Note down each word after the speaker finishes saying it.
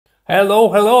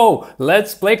Hello, hello!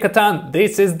 Let's play Catan!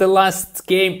 This is the last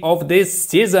game of this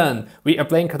season! We are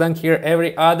playing Catan here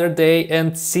every other day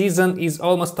and season is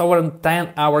almost over and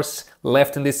 10 hours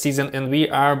left in this season and we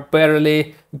are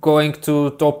barely going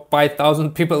to top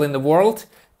 5,000 people in the world.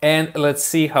 And let's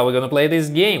see how we're gonna play this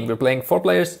game. We're playing 4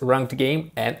 players, ranked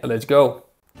game, and let's go!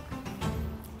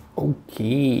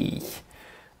 Okay,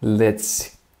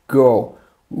 let's go.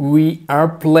 We are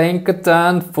playing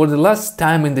Catan for the last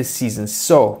time in this season,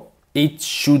 so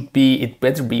it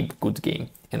better be a good game.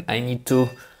 And I need to,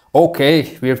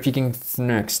 okay, we are picking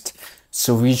next.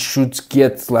 So we should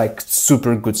get like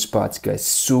super good spots, guys.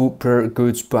 Super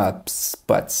good spots,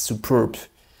 superb.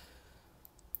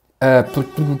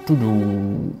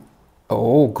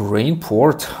 Oh, grain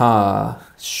port, huh?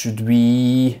 Should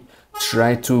we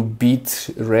try to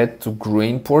beat red to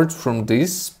grain port from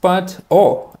this spot?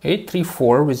 Oh,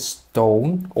 834 with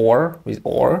stone or with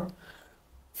ore.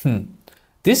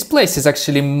 This place is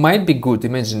actually might be good.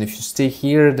 Imagine if you stay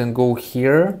here, then go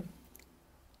here,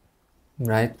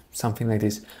 right? Something like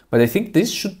this. But I think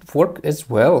this should work as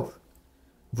well,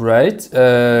 right?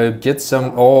 Get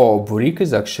some. Oh, brick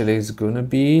is gonna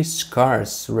be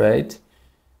scarce, right?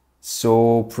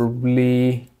 So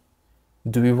probably,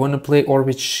 do we want to play or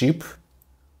with sheep?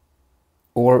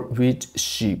 Or with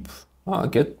sheep? Oh,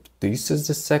 get this as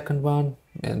the second one,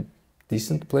 and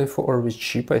decent play for or with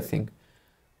sheep, I think.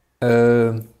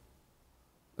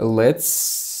 Let's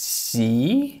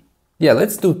see. Yeah,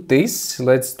 let's do this.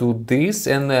 Let's do this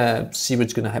and see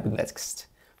what's gonna happen next.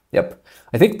 Yep.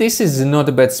 I think this is not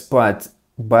a bad spot,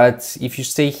 but if you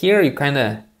stay here, you're kind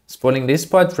of spoiling this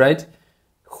spot, right?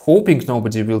 Hoping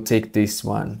nobody will take this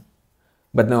one.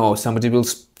 But no, somebody will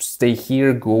stay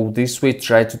here, go this way,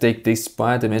 try to take this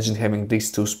spot. Imagine having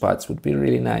these two spots would be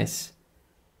really nice.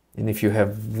 And if you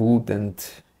have wood and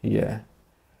yeah.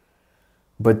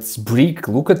 But brick,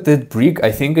 look at that brick.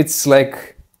 I think it's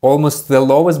like almost the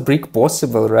lowest brick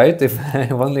possible, right? If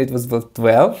only it was about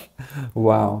 12.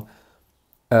 Wow.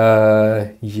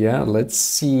 Yeah, let's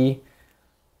see.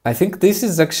 I think this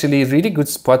is actually a really good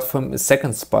spot for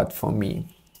second spot for me.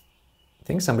 I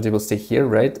think somebody will stay here,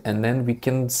 right? And then we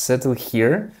can settle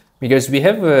here because we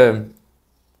have a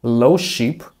low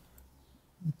sheep.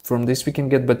 From this we can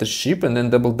get better sheep and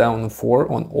then double down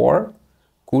 4 on ore.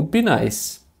 Could be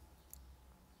nice.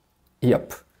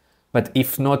 Yep, but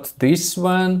if not this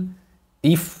one,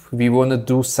 if we want to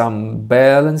do some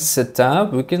balance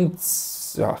setup, we can.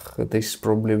 This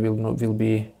probably will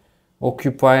be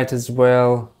occupied as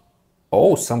well.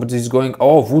 Oh, somebody is going.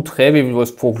 Oh, wood heavy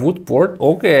was for wood port.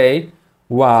 Okay,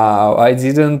 wow. I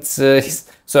didn't. So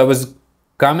I was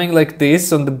coming like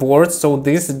this on the board, so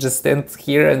this just stand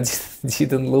here and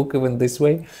didn't look even this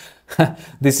way.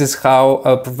 This is how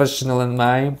professional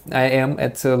I am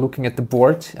at looking at the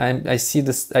board. I see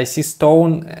this. I see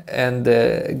stone and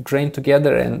grain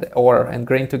together and ore and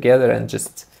grain together and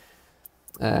just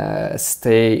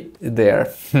stay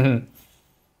there.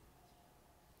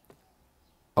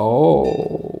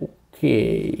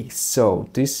 Okay, so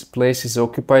this place is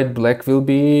occupied. Black will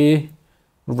be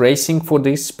racing for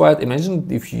this spot. Imagine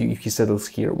if he settles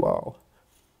here. Wow.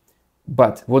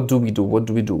 But what do we do? What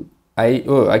do we do?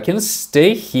 I can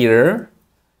stay here.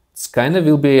 It's kind of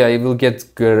will be. I will get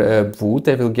wood.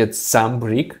 I will get some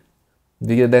brick.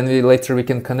 Then later we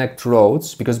can connect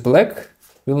roads because black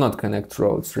will not connect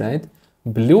roads, right?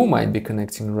 Blue might be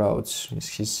connecting roads.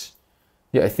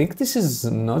 Yeah, I think this is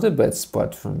not a bad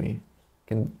spot for me.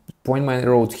 Can point my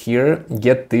road here.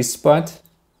 Get this spot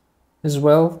as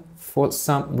well for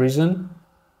some reason.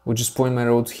 We'll just point my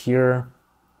road here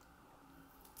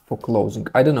for closing.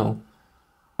 I don't know.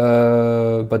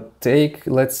 But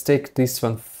let's take this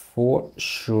one for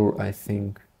sure, I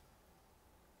think.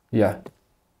 Yeah.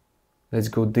 Let's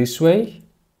go this way.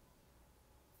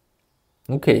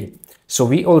 Okay. So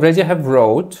we already have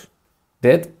road.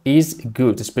 That is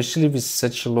good, especially with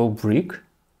such a low brick.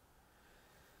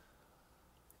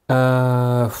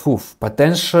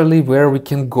 Potentially where we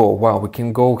can go. Wow, we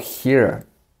can go here.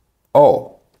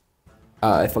 Oh.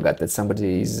 I forgot that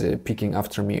somebody is picking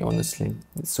after me, honestly.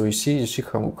 So you see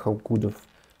how good of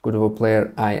a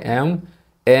player I am,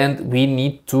 and we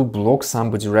need to block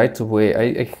somebody right away.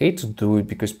 I hate to do it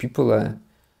because people are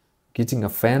getting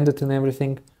offended and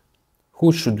everything.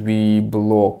 Who should we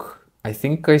block? I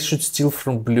think I should steal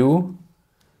from blue,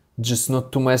 just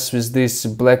not to mess with this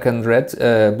black and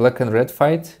red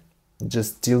fight.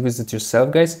 Just deal with it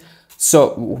yourself, guys.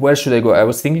 So where should I go? I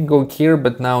was thinking going here,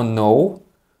 but now no.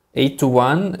 8 to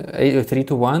 1, 3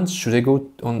 to 1. Should I go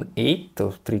on 8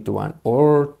 or 3 to 1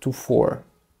 or to 4?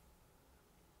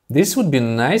 This would be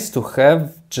nice to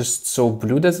have just so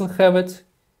blue doesn't have it.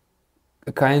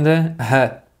 kinda.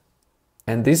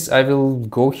 And this I will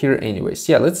go here anyways.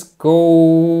 Yeah, let's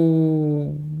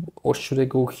go. Or should I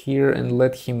go here and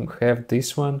let him have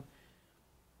this one?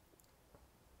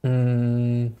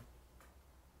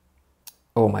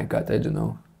 Oh my god, I don't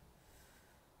know.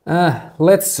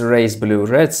 Let's race blue.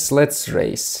 Let's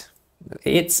race.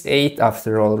 It's 8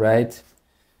 after all, right?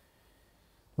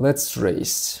 Let's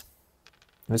race.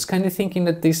 I was kind of thinking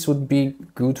that this would be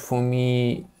good for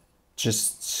me,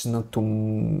 just not to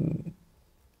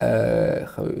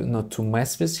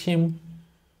mess with him.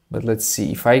 But let's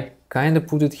see. If I kind of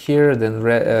put it here, then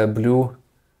blue.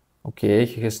 Okay,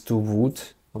 he has 2 wood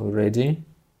already.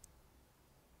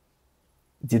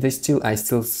 Did I steal? I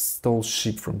still stole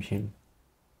sheep from him.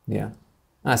 Yeah.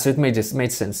 So it made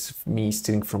sense me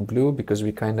stealing from blue because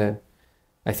we kind of.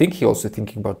 I think he also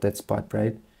thinking about that spot,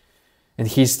 right? And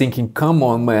he's thinking, come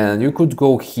on, man, you could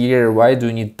go here. Why do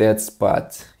you need that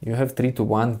spot? You have 3 to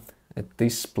 1 at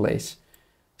this place.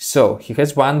 So he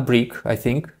has 1 brick, I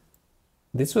think.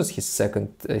 This was his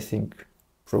second, I think,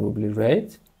 probably,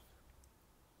 right?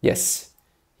 Yes.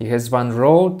 He has 1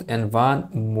 road and 1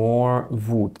 more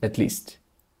wood, at least.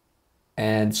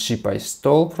 And sheep I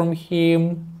stole from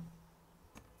him.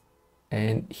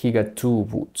 And he got 2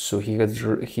 wood. So he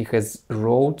has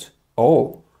road.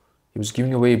 Oh, he was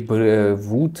giving away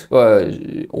wood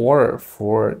ore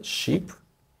for sheep.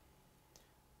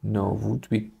 No, wood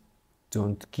we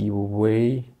don't give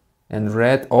away. And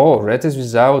red, oh, red is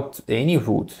without any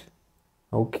wood.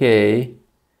 Okay.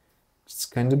 It's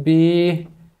gonna be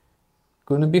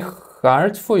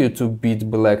hard for you to beat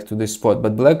black to this spot,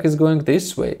 but black is going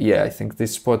this way. Yeah, I think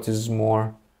this spot is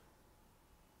more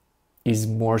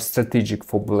strategic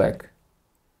for black.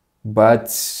 But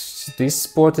this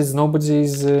spot is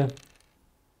nobody's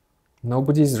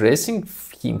racing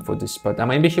him for this spot.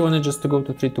 Maybe he wanted just to go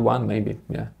to 3 to 1, maybe.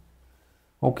 Yeah.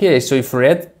 Okay, so if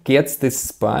red gets this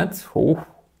spot,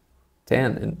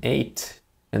 10 and 8,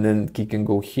 and then he can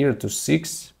go here to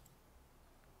 6.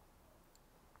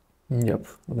 Yep,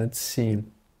 let's see.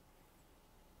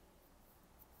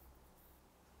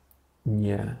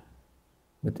 Yeah,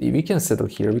 but if we can settle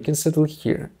here, we can settle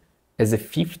here. As a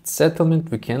 5th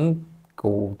settlement, we can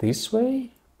go this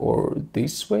way or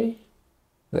this way,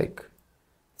 like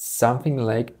something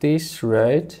like this,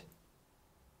 right?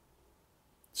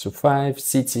 So 5,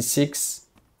 city 6,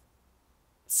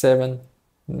 7,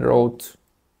 road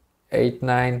 8,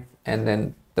 9, and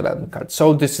then development card.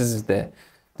 So this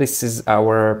is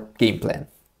our game plan.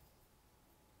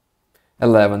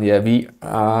 11, yeah, we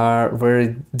are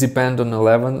very depend on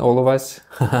 11, all of us,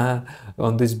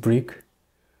 on this brick.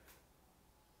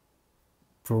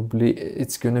 Probably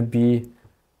it's gonna be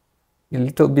a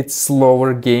little bit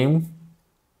slower game.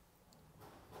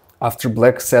 After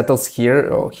black settles here,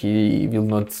 oh, he will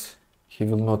not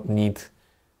need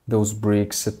those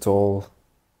bricks at all.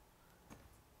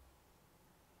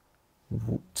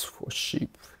 Wood for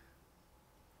sheep.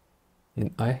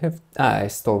 And I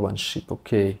stole 1 sheep,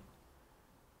 okay.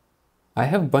 I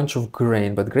have a bunch of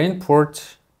grain, but grain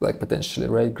port, like potentially,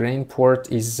 right? Grain port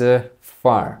is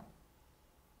far.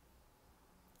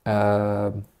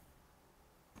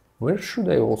 Where should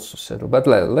I also settle? But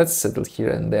let's settle here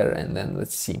and there, and then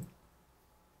let's see.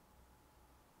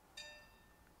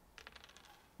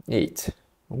 8.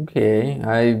 Okay,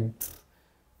 I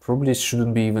probably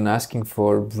shouldn't be even asking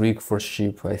for brick for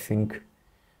sheep. I think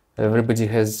everybody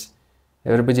has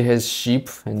sheep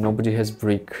and nobody has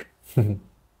brick.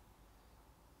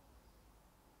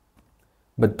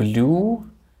 But blue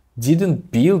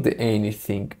didn't build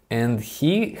anything, and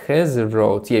he has a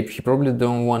road. Yeah, he probably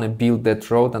don't want to build that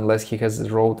road unless he has a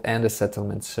road and a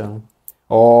settlement. So,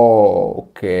 oh,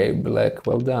 okay, black,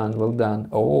 well done, well done.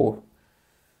 Oh,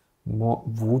 more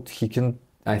wood. He can.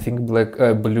 I think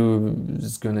blue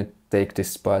is gonna take this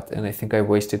spot, and I think I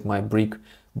wasted my brick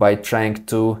by trying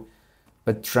to.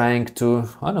 I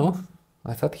don't know.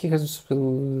 I thought he has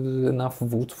enough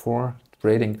wood for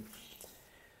trading.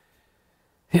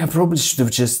 Yeah, probably should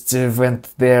have just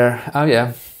went there. Oh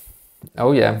yeah.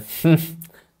 Oh yeah.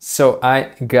 So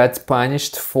I got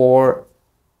punished for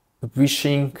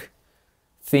wishing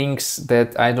things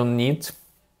that I don't need.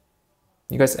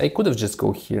 You guys, I could have just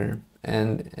go here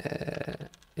and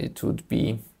it would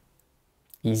be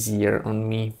easier on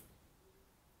me.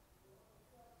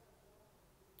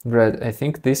 Red, I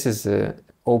think this is a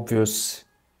obvious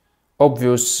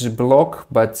block,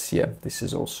 but yeah, this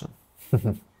is also.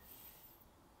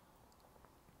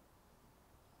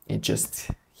 It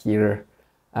just here,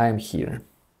 I'm here.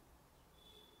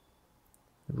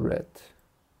 Red.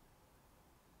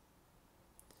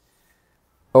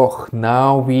 Oh,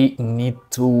 now we need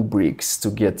 2 bricks to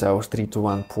get our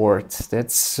 3-1 port.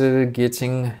 That's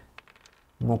getting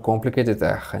more complicated.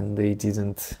 And they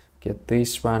didn't get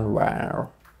this one. Wow.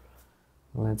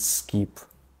 Let's skip.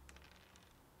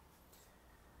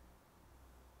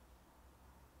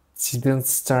 Didn't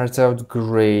start out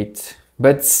great.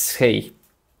 But hey,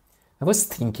 I was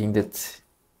thinking that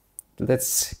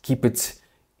let's keep it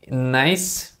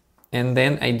nice, and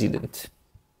then I didn't.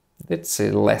 That's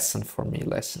a lesson for me,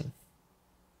 lesson.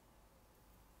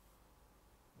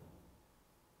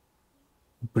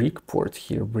 Brickport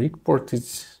here. Brickport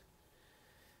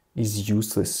is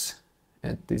useless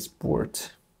at this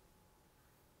port.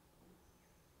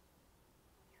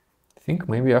 I think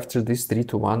maybe after this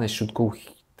 3-1 I should go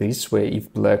this way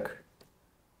if black...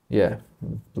 Yeah,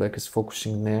 black is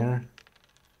focusing there.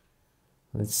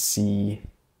 Let's see.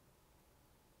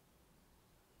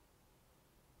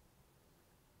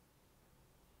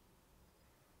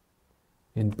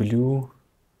 And blue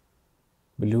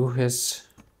has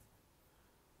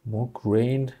more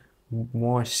grain,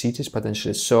 more cities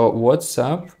potentially. So what's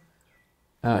up?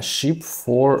 Sheep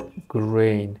for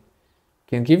grain.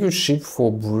 Can give you sheep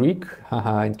for brick.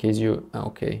 Haha, in case you...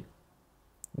 Okay.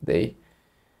 They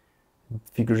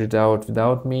figured it out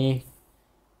without me.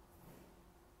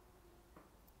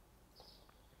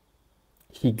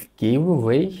 He gave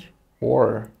away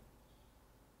or...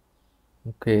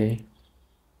 Okay.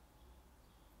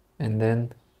 And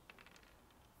then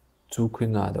took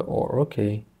another ore.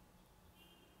 Okay.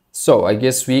 So I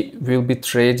guess we will be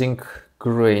trading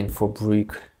grain for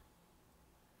brick.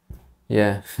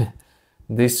 Yeah.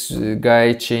 This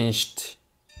guy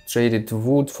traded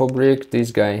wood for brick.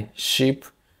 This guy sheep.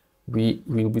 We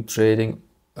will be trading...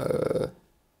 I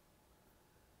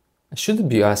shouldn't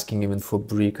be asking even for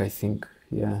brick, I think.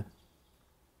 Yeah.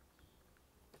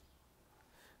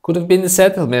 Could have been a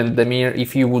settlement, Damir,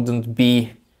 if you wouldn't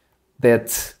be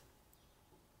that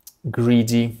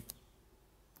greedy.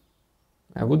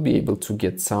 I would be able to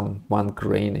get one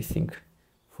grain, I think,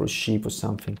 for sheep or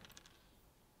something.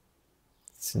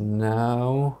 So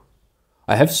now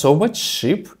I have so much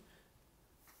sheep.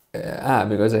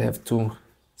 Because I have 2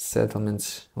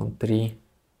 settlements on 3.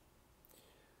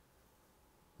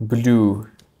 Blue.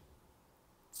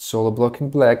 Solo blocking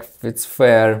black. It's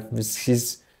fair with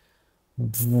his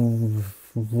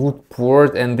wood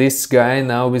port, and this guy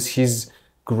now with his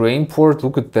grain port.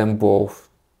 Look at them both.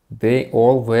 They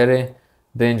all very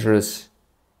dangerous.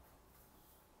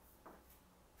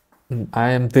 I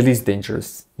am the least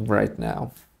dangerous right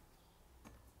now.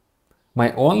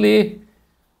 My only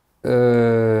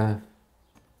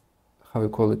how you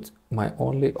call it? My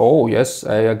only... Oh yes,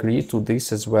 I agree to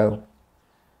this as well.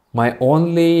 My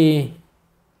only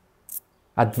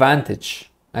advantage,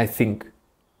 I think,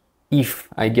 if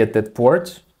I get that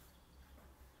port,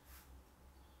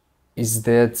 is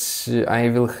that I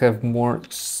will have more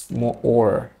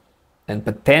ore, and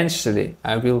potentially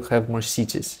I will have more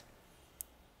cities.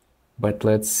 But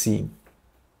let's see.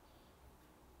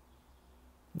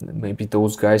 Maybe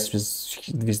those guys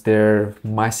with their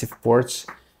massive ports,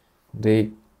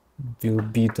 they will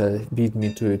beat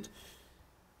me to it.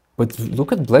 But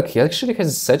look at black. He actually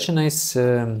has such a nice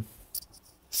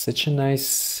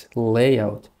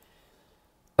layout.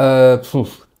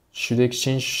 Should I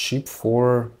exchange sheep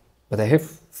for... But I have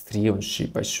 3 on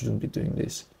sheep. I shouldn't be doing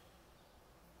this.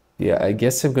 Yeah, I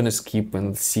guess I'm gonna skip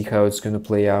and see how it's gonna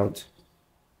play out.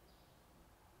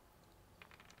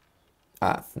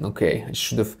 Okay. I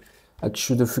should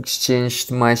have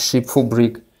exchanged my sheep for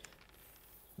brick.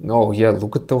 Oh yeah,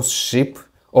 look at those sheep.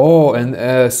 Oh, and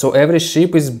so every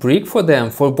sheep is brick for them,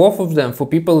 for both of them, for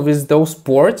people with those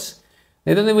ports.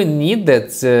 They don't even need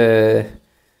that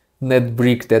net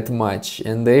brick that much,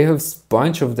 and they have a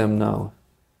bunch of them now.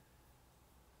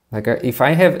 Like if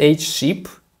I have 8 sheep,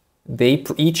 they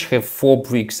each have 4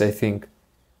 bricks, I think.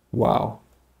 Wow.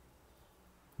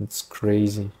 It's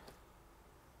crazy.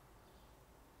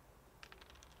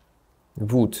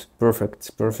 Wood,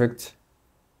 perfect, perfect.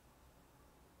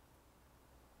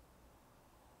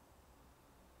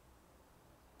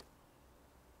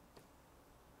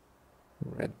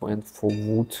 Red went for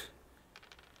wood.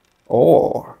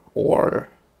 Or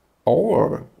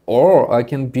I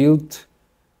can build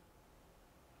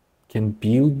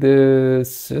the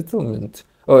settlement.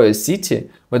 Oh, a city.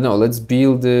 But no, let's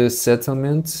build the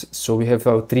settlement. So we have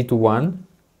our 3-1.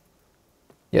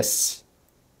 Yes.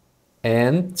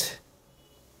 And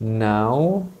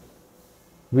now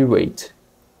we wait.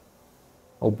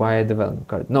 Or buy a development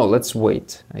card. No, let's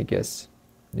wait, I guess.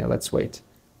 Yeah, let's wait.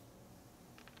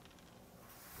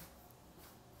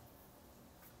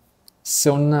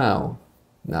 So now,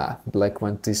 black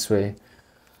went this way.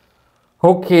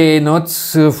 Okay, not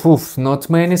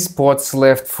many spots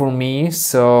left for me,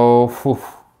 so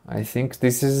I think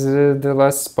this is the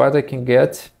last spot I can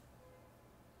get.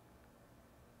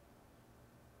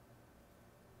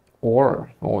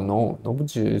 Or, oh no,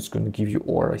 nobody is going to give you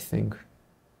ore, I think.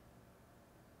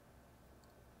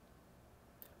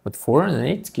 But 4 and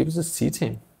 8 gives a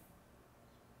city.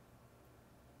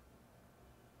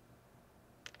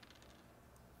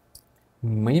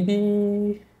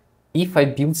 Maybe if I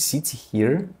build city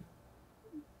here,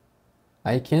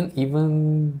 I can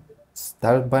even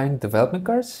start buying development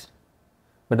cards.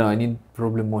 But no, I need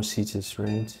probably more cities,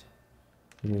 right?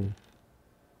 Yeah.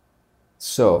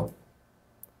 So,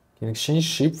 can exchange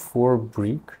ship for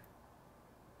brick,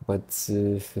 but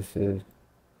 6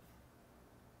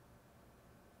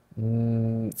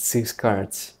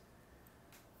 cards.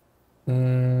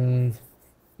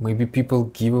 Maybe people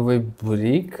give away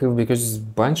brick because a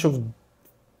bunch of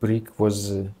brick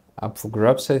was up for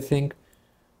grabs, I think.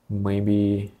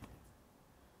 Maybe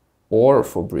ore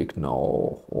for brick,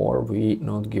 no, or we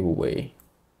not give away.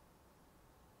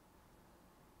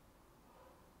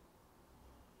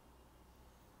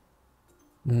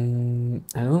 I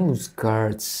don't lose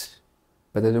cards,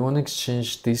 but I don't want to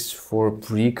exchange this for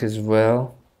brick as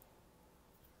well.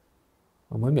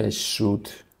 Or maybe I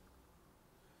should.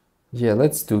 Yeah,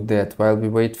 let's do that while we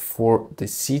wait for the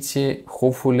city.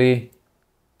 Hopefully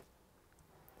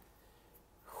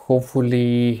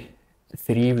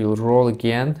 3 will roll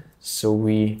again, so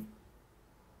we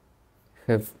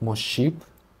have more sheep.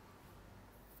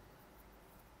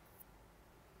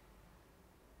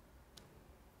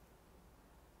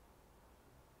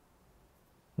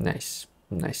 Nice,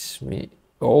 nice.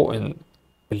 Oh, and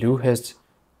blue has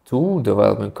 2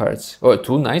 development cards. Oh,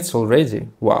 2 knights already.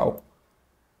 Wow.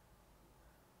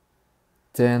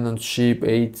 10 on sheep,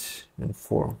 8 and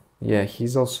 4. Yeah,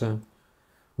 he's also...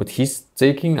 But he's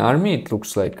taking army, it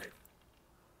looks like.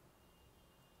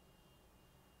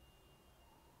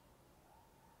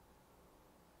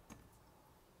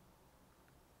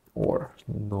 Or,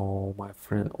 no, my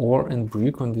friend. Or and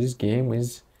brick on this game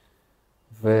is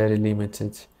very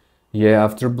limited. Yeah,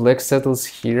 after black settles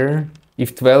here,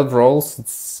 if 12 rolls,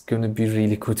 it's gonna be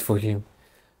really good for him.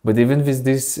 But even with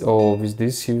this, oh, with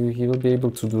this, he will be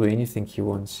able to do anything he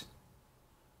wants.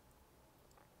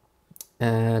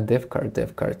 Dev card.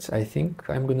 I think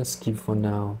I'm gonna skip for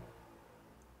now.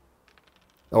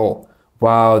 Oh,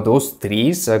 wow, those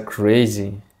trees are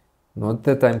crazy. Not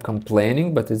that I'm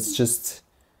complaining, but it's just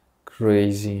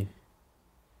crazy.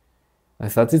 I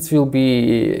thought it will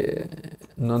be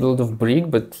not a lot of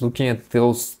brick, but looking at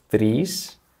those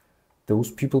trees, those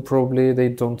people probably they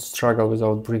don't struggle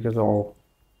without brick at all.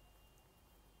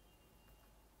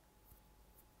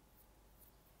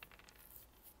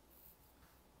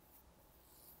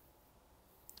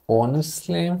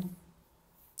 Honestly,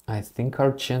 I think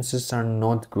our chances are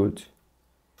not good.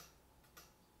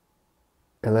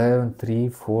 11, 3,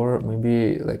 4,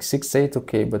 maybe like 6, 8,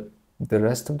 okay, but the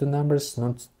rest of the numbers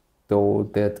not though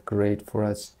that great for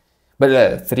us.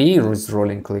 But 3 is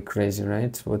rolling like crazy,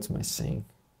 right? What am I saying?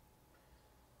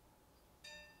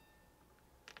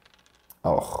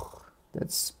 Oh,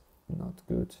 that's not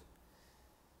good.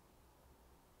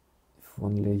 If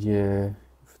only, yeah,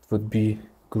 if it would be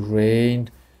grain,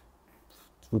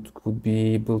 would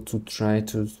be able to try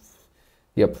to...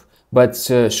 Yep. But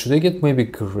should I get maybe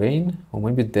grain or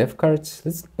maybe dev cards?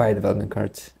 Let's buy development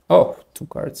cards. Oh, 2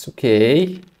 cards.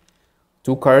 Okay.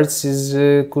 2 cards is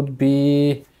could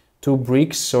be 2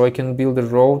 bricks, so I can build a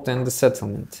road and a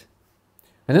settlement.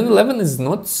 And then 11 is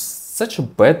not such a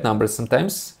bad number.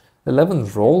 Sometimes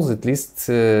 11 rolls at least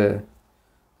a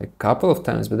couple of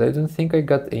times, but I don't think I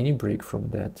got any brick from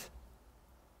that.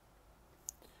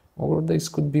 Or this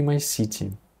could be my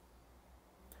city.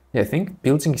 Yeah, I think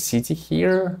building a city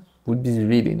here would be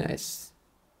really nice.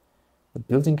 But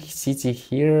building a city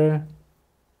here...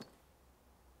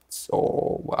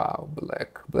 Oh, wow,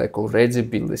 Black already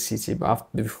built a city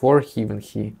before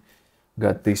he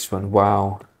got this one.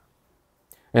 Wow.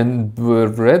 And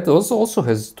red also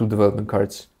has 2 development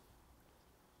cards.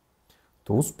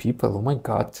 Those people, oh my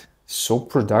god, so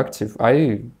productive.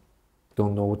 I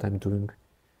don't know what I'm doing.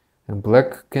 And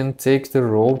black can take the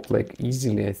road like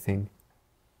easily, I think.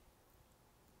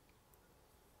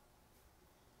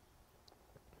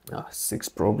 6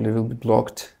 probably will be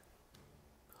blocked.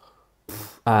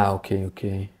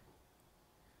 Okay.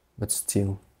 But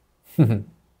still. Wait,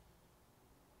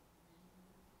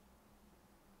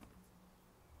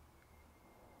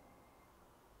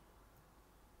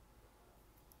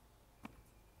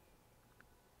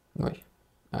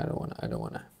 I don't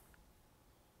wanna.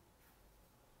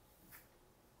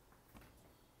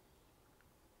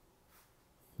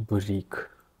 Brick.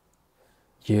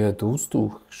 Yeah, those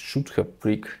two should have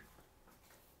brick.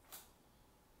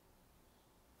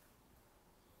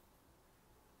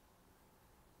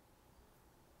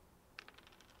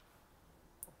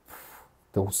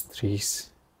 Those trees.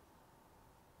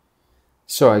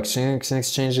 So I can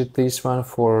exchange this one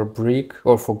for brick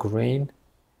or for grain.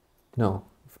 No,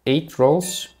 8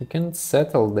 rolls, we can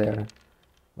settle there.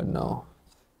 But no.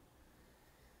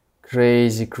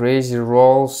 Crazy, crazy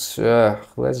rolls.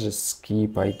 Let's just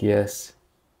skip, I guess.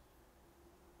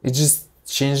 It's just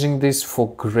changing this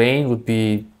for grain would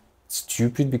be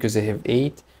stupid because I have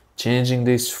 8. Changing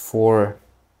this for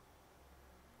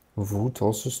wood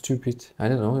also stupid. I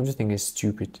don't know, everything is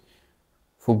stupid.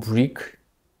 For brick,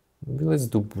 maybe let's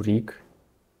do brick.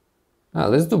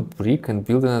 Let's do brick and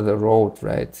build another road,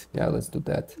 right? Yeah, let's do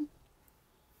that.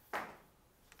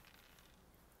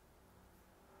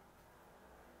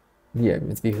 Yeah,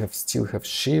 but we still have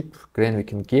sheep. Grain we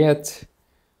can get.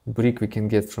 Brick we can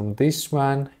get from this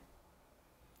one.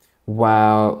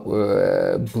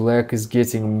 Wow, black is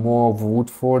getting more wood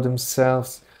for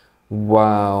themselves.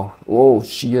 Wow. Oh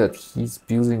shit, he's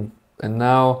building. And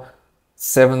now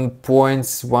 7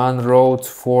 points, 1 road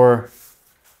for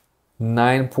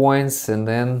 9 points, and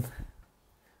then.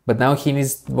 But now he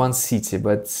needs 1 city,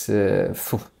 but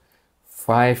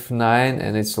 5, 9,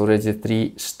 and it's already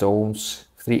 3 stones,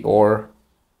 3 ore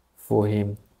for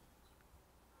him.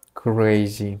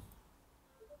 Crazy.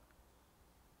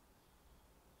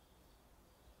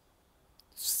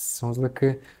 Sounds like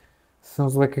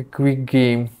a quick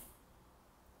game.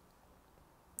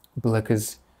 Black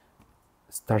is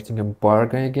starting a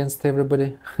bargain against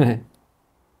everybody.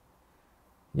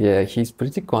 Yeah, he's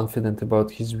pretty confident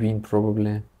about his win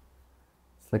probably.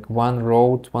 It's like 1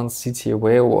 road, 1 city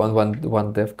away, or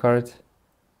one death card.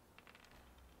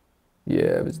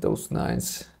 Yeah, with those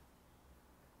 9s.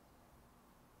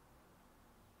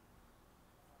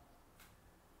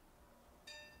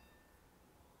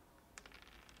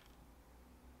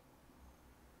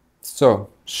 So,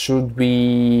 should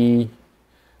we...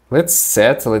 Let's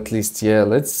settle at least, yeah,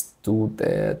 let's do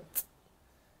that.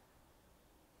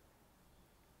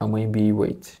 Or maybe,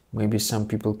 wait, maybe some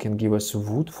people can give us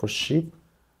wood for sheep.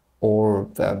 Or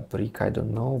the brick, I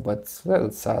don't know, but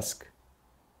let's ask.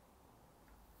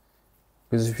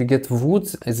 Because if you get wood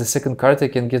as a second card, I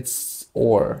can get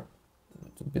ore.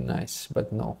 It would be nice,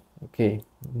 but no. Okay.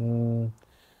 No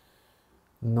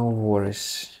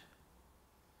worries.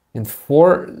 And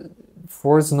 4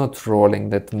 is not rolling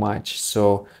that much,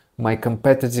 so my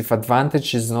competitive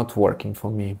advantage is not working for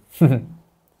me.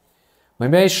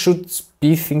 Maybe I should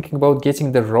be thinking about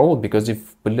getting the road, because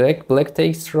if black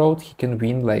takes road, he can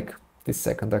win like this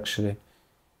second actually.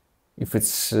 If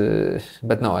it's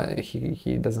but no,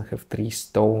 he doesn't have 3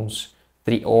 stones,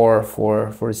 3 ore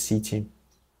for a city.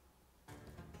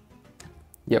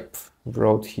 Yep,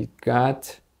 road he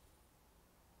got.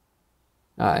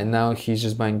 And now he's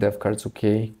just buying dev cards,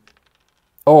 okay.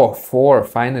 Oh, 4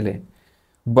 finally.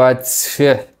 But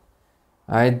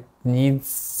I need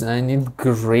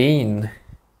grain.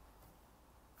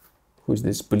 Who's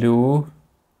this? Blue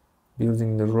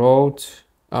building the road.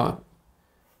 And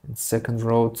second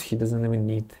road he doesn't even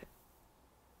need.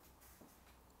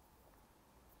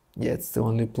 Yeah, it's the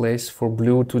only place for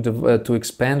blue to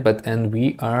expand, and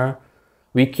we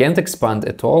can't expand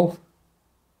at all.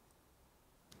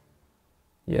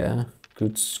 Yeah,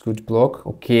 good block.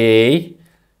 Okay,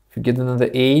 if you get another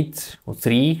 8 or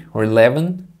 3 or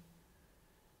 11,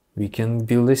 we can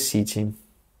build a city.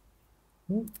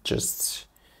 It's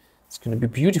gonna be a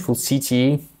beautiful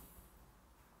city.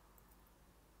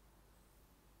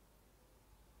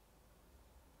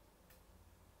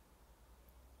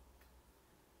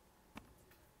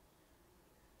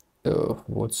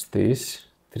 What's this?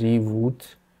 3 wood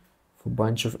for a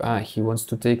bunch of... he wants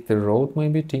to take the road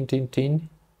maybe? Tin, tin, tin.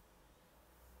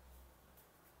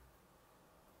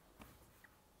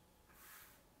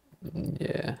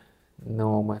 Yeah,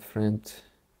 no, my friend.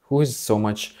 Who has so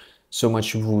much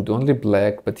wood? Only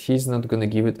black, but he's not gonna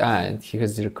give it. And he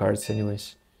has their cards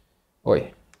anyways.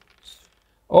 Oi.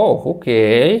 Oh,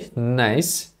 okay,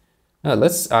 nice.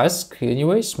 Let's ask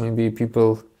anyways. Maybe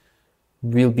people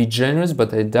will be generous,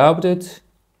 but I doubt it.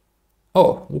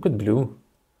 Oh, look at blue.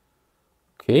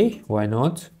 Okay, why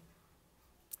not?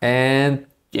 And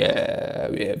yeah,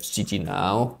 we have city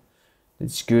now.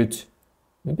 That's good.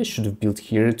 Maybe I should have built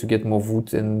here to get more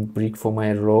wood and brick for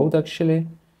my road, actually.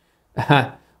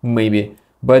 Maybe,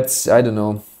 but I don't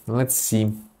know. Let's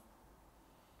see.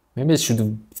 Maybe I should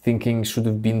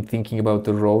have been thinking about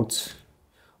the roads.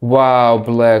 Wow,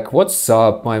 black, what's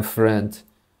up, my friend?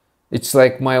 It's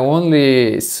like my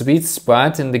only sweet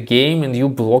spot in the game, and you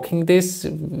blocking this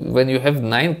when you have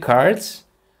 9 cards?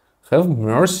 Have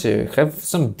mercy, have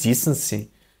some decency. You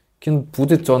can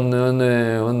put it on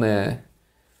the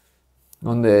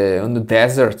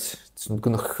desert. It's not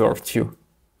gonna hurt you.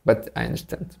 But I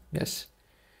understand. Yes,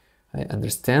 I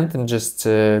understand. I'm just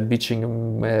bitching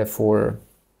him for,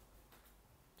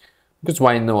 because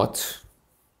why not?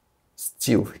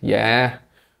 Still, yeah,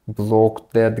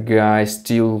 block that guy.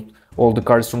 Steal all the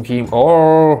cards from him.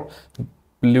 Oh,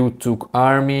 blue took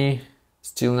army.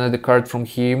 Still another card from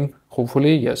him.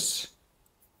 Hopefully, yes.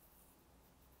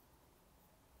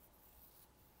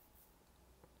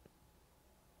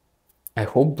 I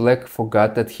hope black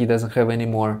forgot that he doesn't have any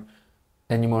more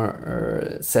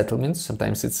settlements.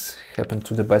 Sometimes it's happened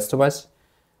to the best of us.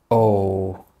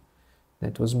 Oh,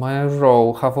 that was my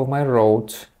row, half of my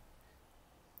road.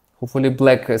 Hopefully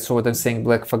black, so what I'm saying,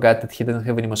 black forgot that he doesn't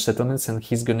have any more settlements and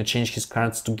he's gonna change his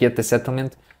cards to get the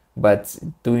settlement, but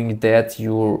doing that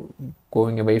you're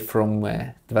going away from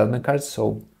development cards,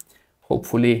 so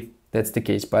hopefully that's the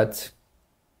case, but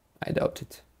I doubt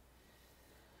it.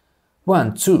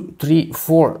 1, 2, 3,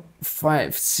 4,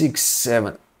 5, 6,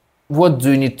 7. What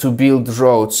do you need to build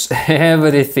roads?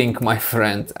 Everything, my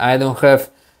friend. I don't have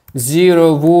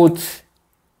 0 wood.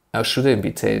 How should I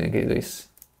be telling you this?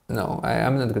 No,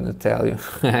 I'm not gonna tell you.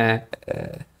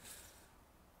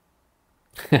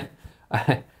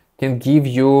 I can give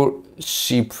you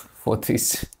sheep for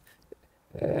this.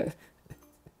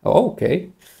 Okay.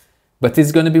 But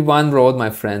it's gonna be 1 road, my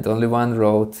friend. Only 1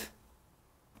 road.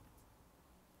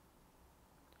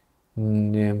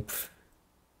 Yep.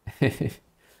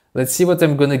 Let's see what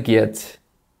I'm gonna get.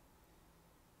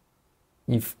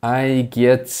 If I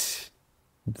get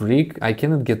brick, I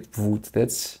cannot get wood.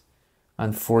 That's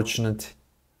unfortunate.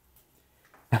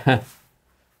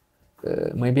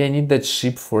 Maybe I need that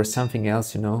sheep for something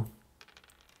else, you know.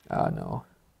 Oh no.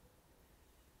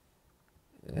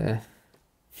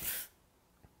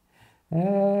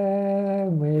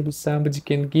 Maybe somebody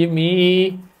can give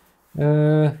me.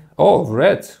 Oh,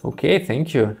 red. Okay,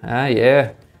 thank you.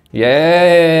 Yeah.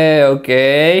 Yeah,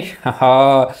 okay.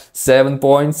 7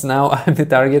 points now. I'm the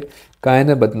target,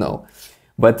 kinda, but no.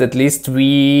 But at least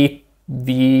we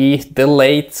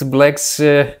delayed blacks,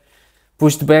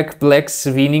 pushed back blacks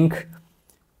winning.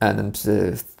 And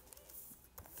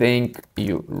thank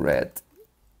you, red.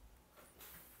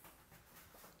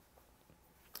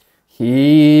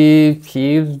 He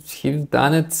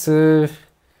done it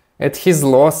at his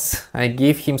loss. I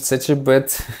gave him such a bad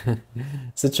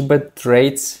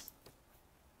traits.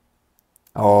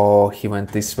 Oh, he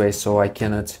went this way, so I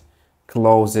cannot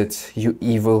close it. You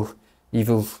evil.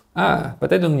 Ah,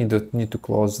 but I don't need to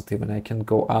close it even. I can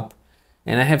go up,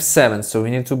 and I have 7, so we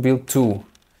need to build 2.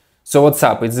 So what's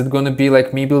up? Is it gonna be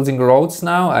like me building roads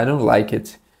now? I don't like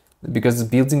it, because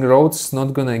building roads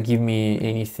not gonna give me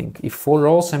anything. If 4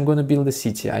 rolls, I'm gonna build a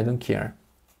city. I don't care.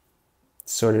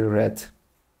 Sorry, red.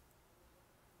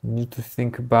 Need to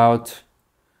think about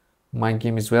my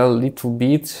game as well a little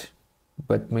bit,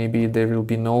 but maybe there will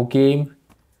be no game.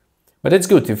 But it's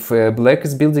good. If black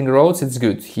is building roads, it's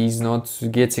good. He's not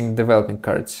getting development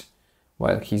cards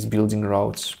while he's building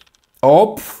roads.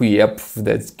 Oh, yep,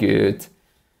 that's good.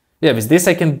 Yeah, with this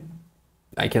I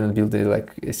cannot build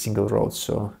like a single road,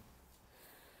 so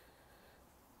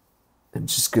I'm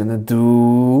just gonna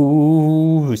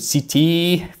do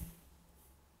city.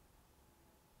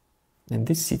 And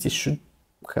this city should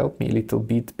help me a little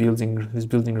bit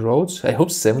building roads. I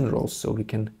hope 7 roads, so we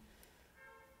can.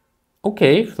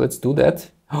 Okay, let's do that.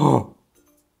 Oh,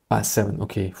 7.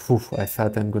 Okay. Whew, I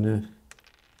thought I'm gonna.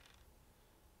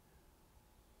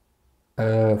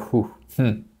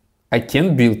 I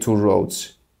can build 2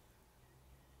 roads,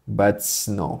 but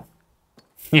no.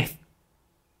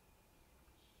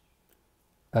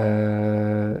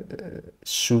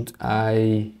 Should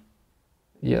I?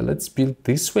 Yeah, let's build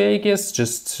this way, I guess,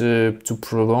 just to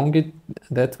prolong it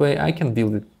that way. I can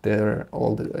build it there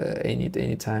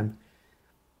any time.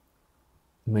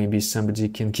 Maybe somebody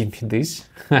can give me this.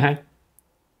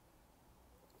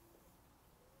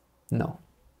 No.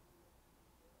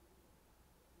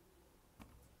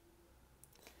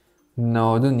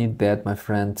 No, I don't need that, my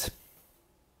friend.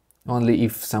 Only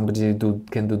if somebody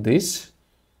can do this,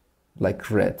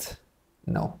 like red.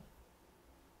 No.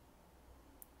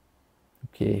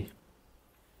 Okay.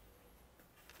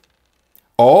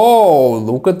 Oh,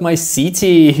 look at my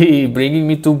city, bringing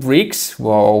me 2 bricks.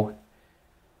 Wow.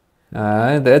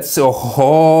 That's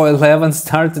 11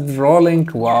 started rolling.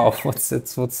 Wow,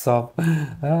 what's up?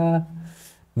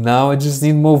 Now I just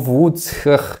need more wood.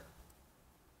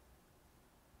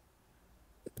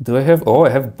 Do I have... Oh, I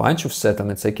have a bunch of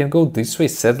settlements. I can go this way,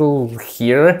 settle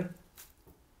here.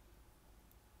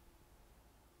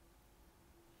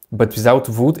 But without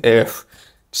wood,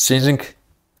 exchanging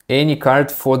any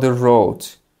card for the road.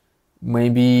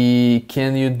 Maybe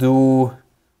can you do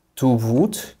 2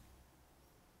 wood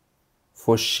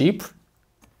for sheep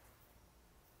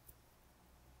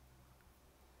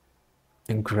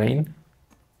and grain?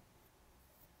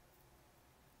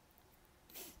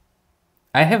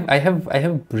 I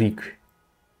have brick.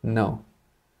 No.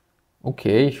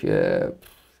 Okay.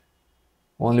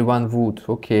 Only 1 wood.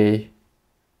 Okay.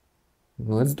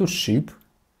 Let's do sheep.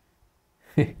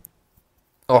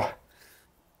 Oh,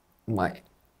 my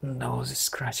nose is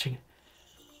scratching.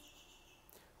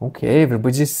 Okay,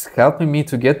 everybody's helping me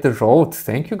to get the road.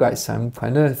 Thank you guys. I'm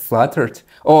kind of flattered.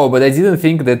 Oh, but I didn't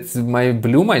think that my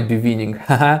blue might be winning.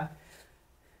 Haha.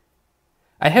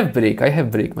 I have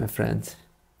brick, my friend.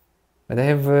 But I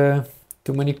have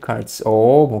too many cards.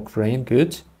 Oh, more grain,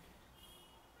 good.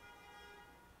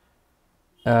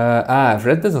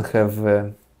 Red doesn't have...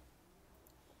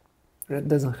 red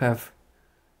doesn't have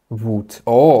wood.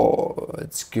 Oh,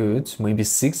 it's good. Maybe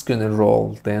 6 gonna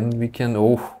roll. Then we can...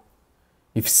 Oh,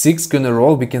 if 6 gonna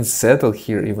roll, we can settle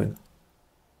here even.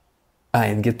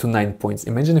 And get to 9 points.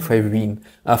 Imagine if I win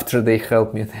after they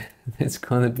help me. That's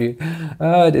gonna be...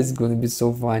 that's gonna be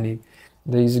so funny.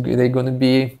 They're gonna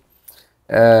be...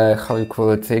 how you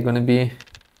call it? They're gonna be...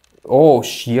 Oh,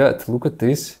 shit. Look at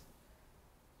this.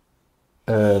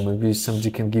 Maybe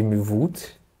somebody can give me wood.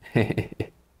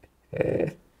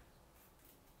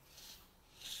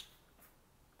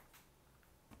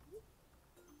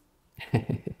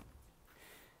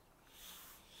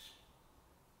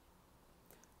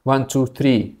 1, 2,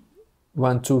 3.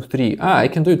 1, 2, 3. I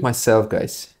can do it myself,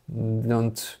 guys.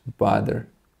 Don't bother.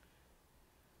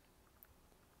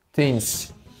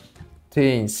 Things.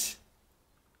 That's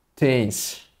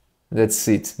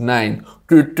it. 9.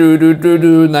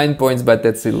 9 points, but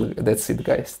that's it. That's it,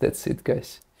 guys. That's it,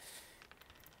 guys.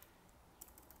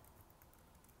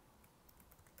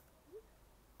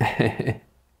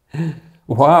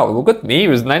 Wow, look at me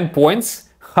with 9 points.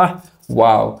 Ha!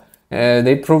 Wow.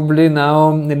 They probably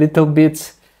now a little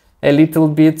bit, how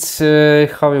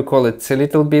you call it? A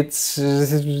little bit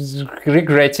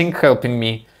regretting helping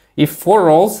me. If 4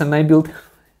 rolls and I build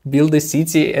a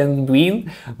city and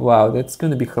win, wow, that's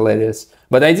gonna be hilarious.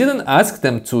 But I didn't ask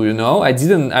them to, you know. I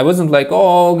wasn't like,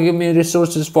 oh, give me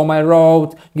resources for my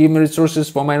road, give me resources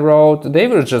for my road. They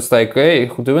were just like, hey,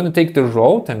 do you want to take the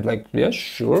road? I'm like, yeah,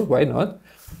 sure, why not?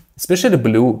 Especially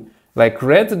blue. Like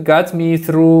red got me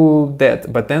through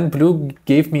that, but then blue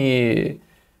gave me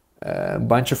a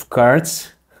bunch of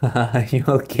cards. You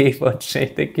all gave out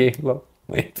shade the game,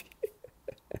 maybe.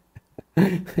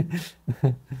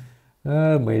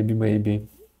 Maybe.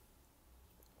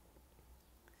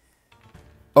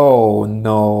 Oh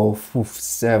no, oof,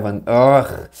 7.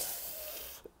 Ugh.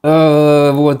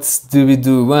 What do we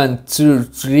do? 1, 2,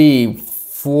 3,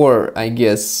 4, I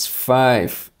guess.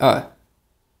 5.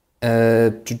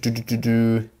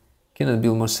 Cannot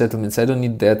build more settlements. I don't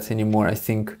need that anymore, I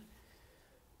think.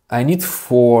 I need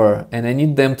 4, and I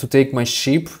need them to take my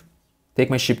sheep. Take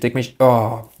my sheep.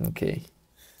 Oh, okay.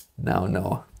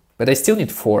 No. But I still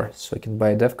need 4, so I can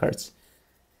buy dev cards.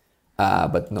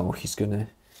 But no, he's gonna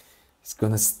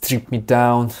strip me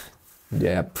down.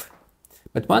 Yep.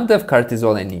 But 1 dev card is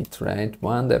all I need, right?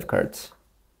 1 dev card.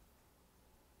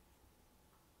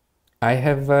 I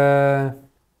have...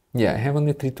 yeah, I have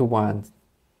only 3 to 1.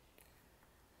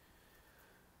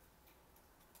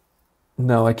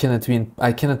 No, I cannot win.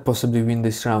 I cannot possibly win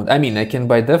this round. I mean, I can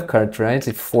buy dev card, right?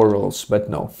 If 4 rolls, but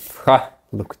no. Ha!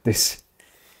 Look at this.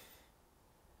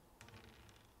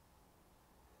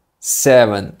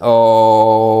 7.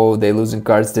 Oh, they're losing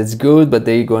cards. That's good, but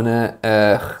they're gonna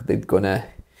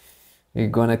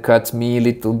cut me a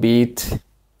little bit.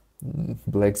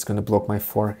 Black's gonna block my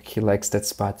 4. He likes that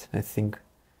spot, I think.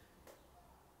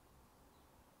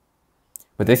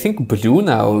 But I think blue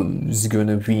now is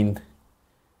gonna win.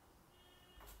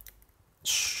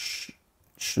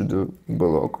 Should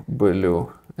block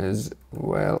blue as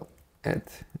well,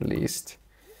 at least.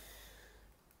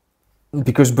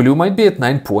 Because blue might be at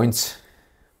 9 points.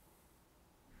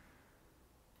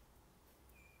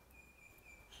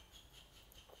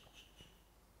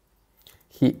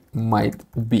 He might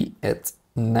be at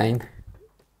 9.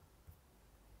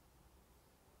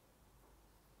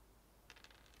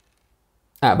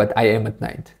 But I am at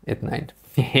 9. At 9.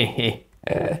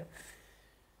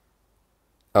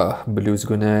 Blue's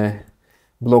gonna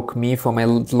block me for my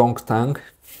long tongue.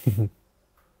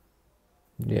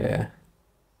 Yeah.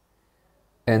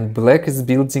 And black is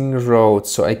building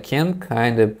roads, so I can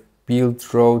kind of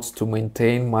build roads to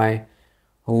maintain my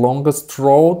longest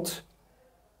road.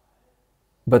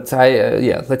 But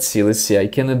yeah, let's see. I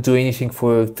cannot do anything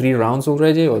for 3 rounds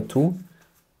already, or 2.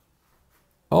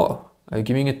 Oh, are you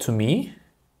giving it to me?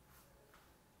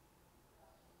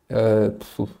 But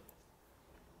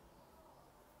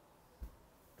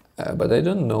I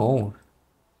don't know.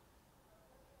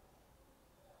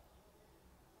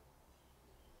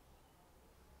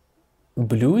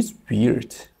 Blue is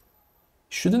weird.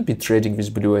 Shouldn't be trading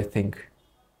with blue, I think.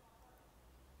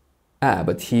 Ah,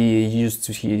 but he used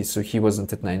to, so he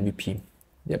wasn't at 9 VP.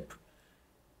 Yep.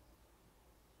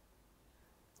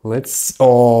 Let's,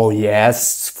 oh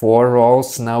yes, 4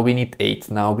 rolls. Now we need 8.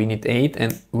 Now we need 8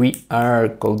 and we are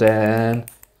golden.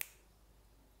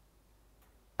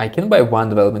 I can buy 1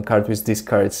 development card with these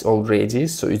cards already,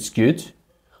 so it's good.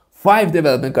 5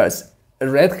 development cards.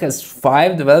 Red has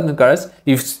 5 development cards.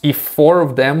 If 4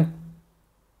 of them,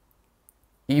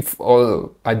 if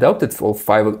all, I doubt it for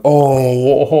 5.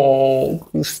 Oh,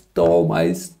 he stole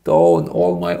my stone,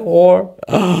 all my ore.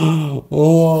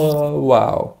 Oh,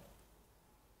 wow.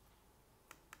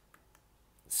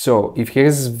 So if he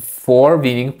has 4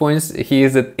 winning points, he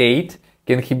is at 8.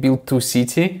 Can he build 2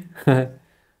 city? Get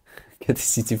a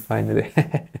city finally.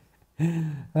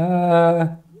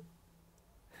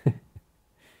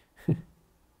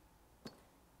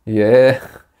 Yeah.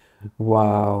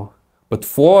 Wow. But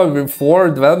 4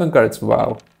 development cards.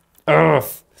 Wow. Ugh.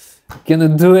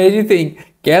 Cannot do anything.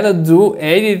 Cannot do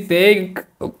anything.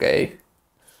 Okay.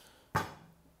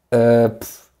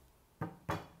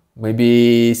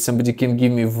 Maybe somebody can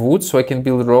give me wood so I can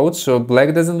build roads so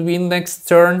black doesn't win next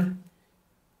turn.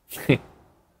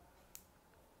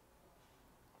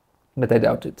 But I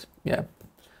doubt it. Yeah.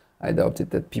 I doubt it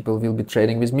that people will be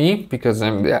trading with me because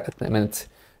I'm at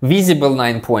visible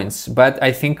 9 points. But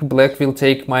I think black will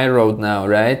take my road now,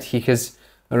 right? He has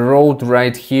a road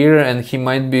right here and he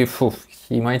might be,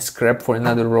 he might scrap for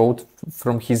another road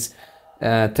from his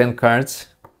 10 cards.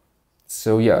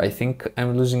 So yeah, I think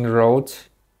I'm losing road.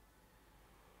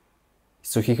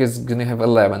 So he is gonna have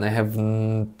 11, I have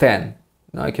 10.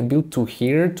 Now I can build 2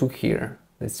 here, 2 here.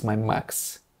 That's my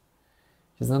max.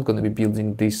 He's not gonna be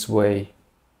building this way.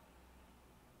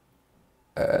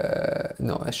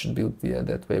 No, I should build, yeah,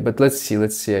 that way. But let's see.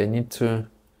 I need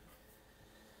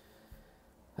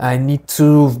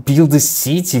to build the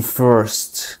city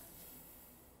first.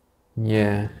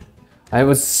 Yeah. I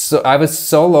was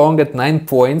so long at 9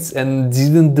 points and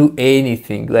didn't do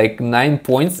anything. Like 9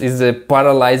 points is a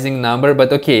paralyzing number,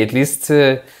 but okay, at least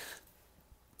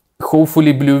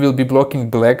hopefully blue will be blocking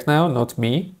black now, not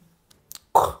me.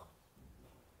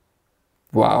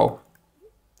 Wow.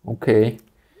 Okay.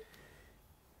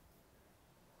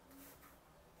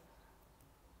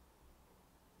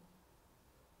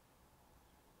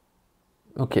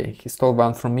 Okay, he stole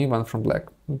 1 from me, 1 from black.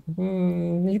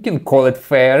 You can call it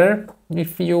fair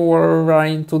if you are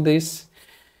into this.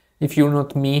 If you're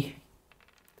not me.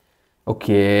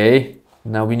 Okay,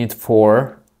 now we need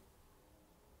 4.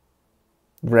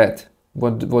 Red.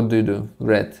 What do you do?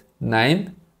 Red.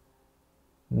 9.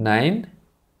 9.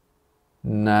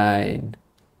 9.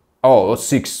 Oh,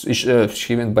 6.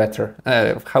 She went better.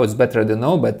 How it's better, I don't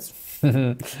know, but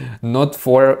not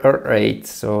 4 or 8,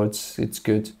 so it's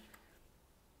good.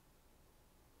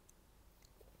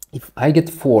 If I get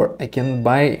 4, I can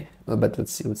buy, but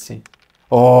let's see.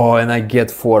 Oh, and I get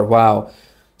 4, wow.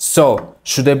 So,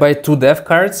 should I buy 2 dev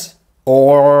cards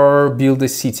or build a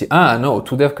city? Ah, no,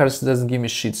 2 dev cards doesn't give me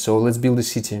shit, so let's build a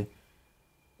city.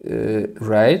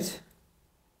 Right?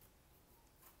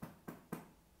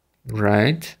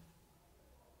 Right.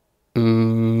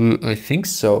 I think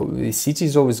so. The city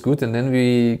is always good, and then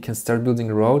we can start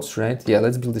building roads, right? Yeah,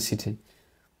 let's build a city.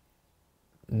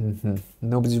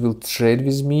 Nobody will trade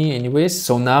with me anyways,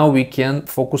 so now we can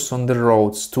focus on the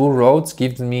roads. 2 roads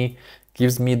gives me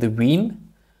the win,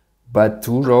 but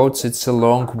 2 roads, it's a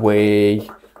long way,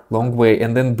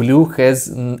 and then blue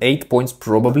has 8 points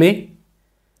probably.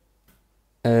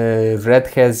 Red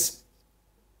has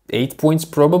 8 points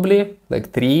probably,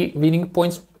 like 3 winning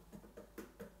points.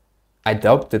 I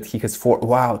doubt that he has 4.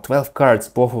 Wow, 12 cards,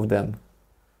 both of them,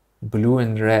 blue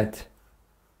and red.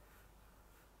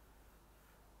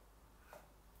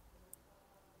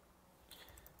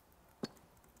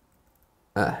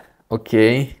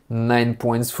 Okay, 9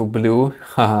 points for blue.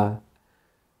 Haha.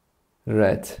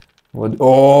 Red. What?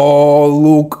 Oh,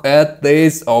 look at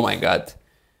this! Oh my god!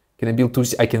 Can I build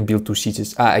 2? I can build 2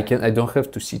 cities. I can. I don't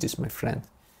have 2 cities, my friend.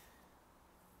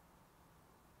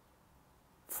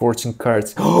 14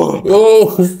 cards.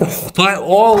 Oh, he stole my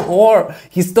all ore.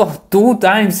 He stole 2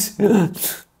 times.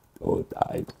 2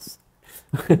 times.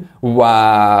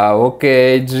 Wow.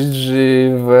 Okay,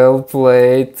 GG. Well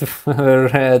played,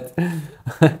 Red.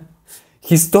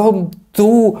 He stole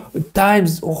 2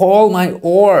 times all my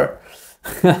ore.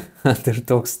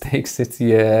 Underdogs takes it,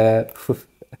 yeah.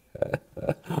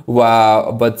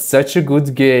 Wow, but such a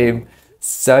good game.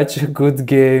 Such a good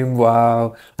game,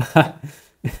 wow.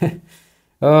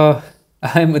 Oh,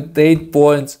 I'm at 8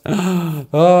 points.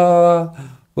 Oh,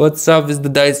 what's up with the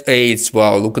dice? 8s,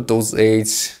 wow, look at those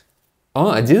 8s.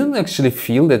 Oh, I didn't actually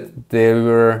feel that they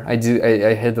were...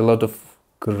 I had a lot of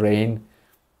grain.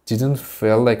 Didn't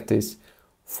feel like this.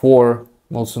 4,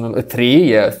 also no,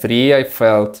 3, yeah, 3 I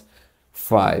felt.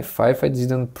 5 I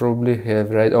didn't probably have,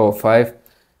 right? Oh, 5,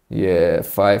 yeah,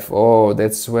 5. Oh,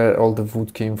 that's where all the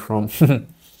wood came from.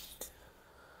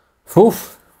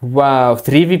 Oof. Wow,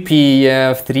 3 VP,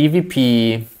 yeah, 3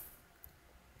 VP.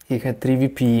 He had 3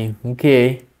 VP,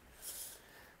 okay.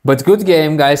 But good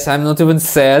game, guys, I'm not even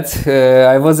sad.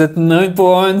 I was at 9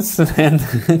 points and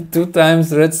 2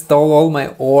 times Red stole all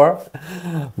my ore.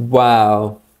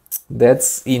 Wow,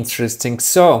 that's interesting.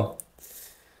 So,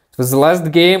 it was the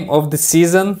last game of the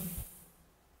season.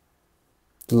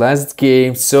 Last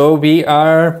game. So we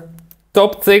are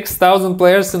top 6,000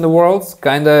 players in the world.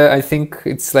 Kinda, I think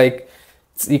it's like,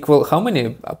 it's equal. How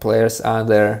many players are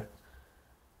there?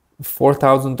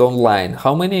 4,000 online.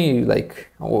 How many like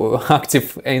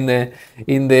active in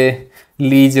the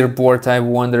leaderboard, I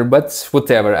wonder, but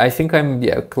whatever. I think I'm,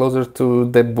 yeah, closer to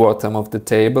the bottom of the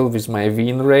table with my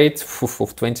win rate of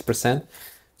 20%.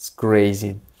 It's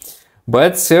crazy.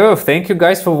 But so, thank you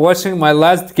guys for watching my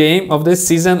last game of this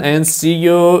season, and see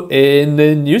you in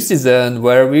the new season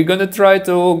where we're gonna try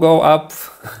to go up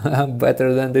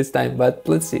better than this time. But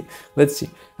let's see.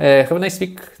 Have a nice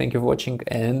week. Thank you for watching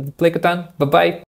and play Catan. Bye bye.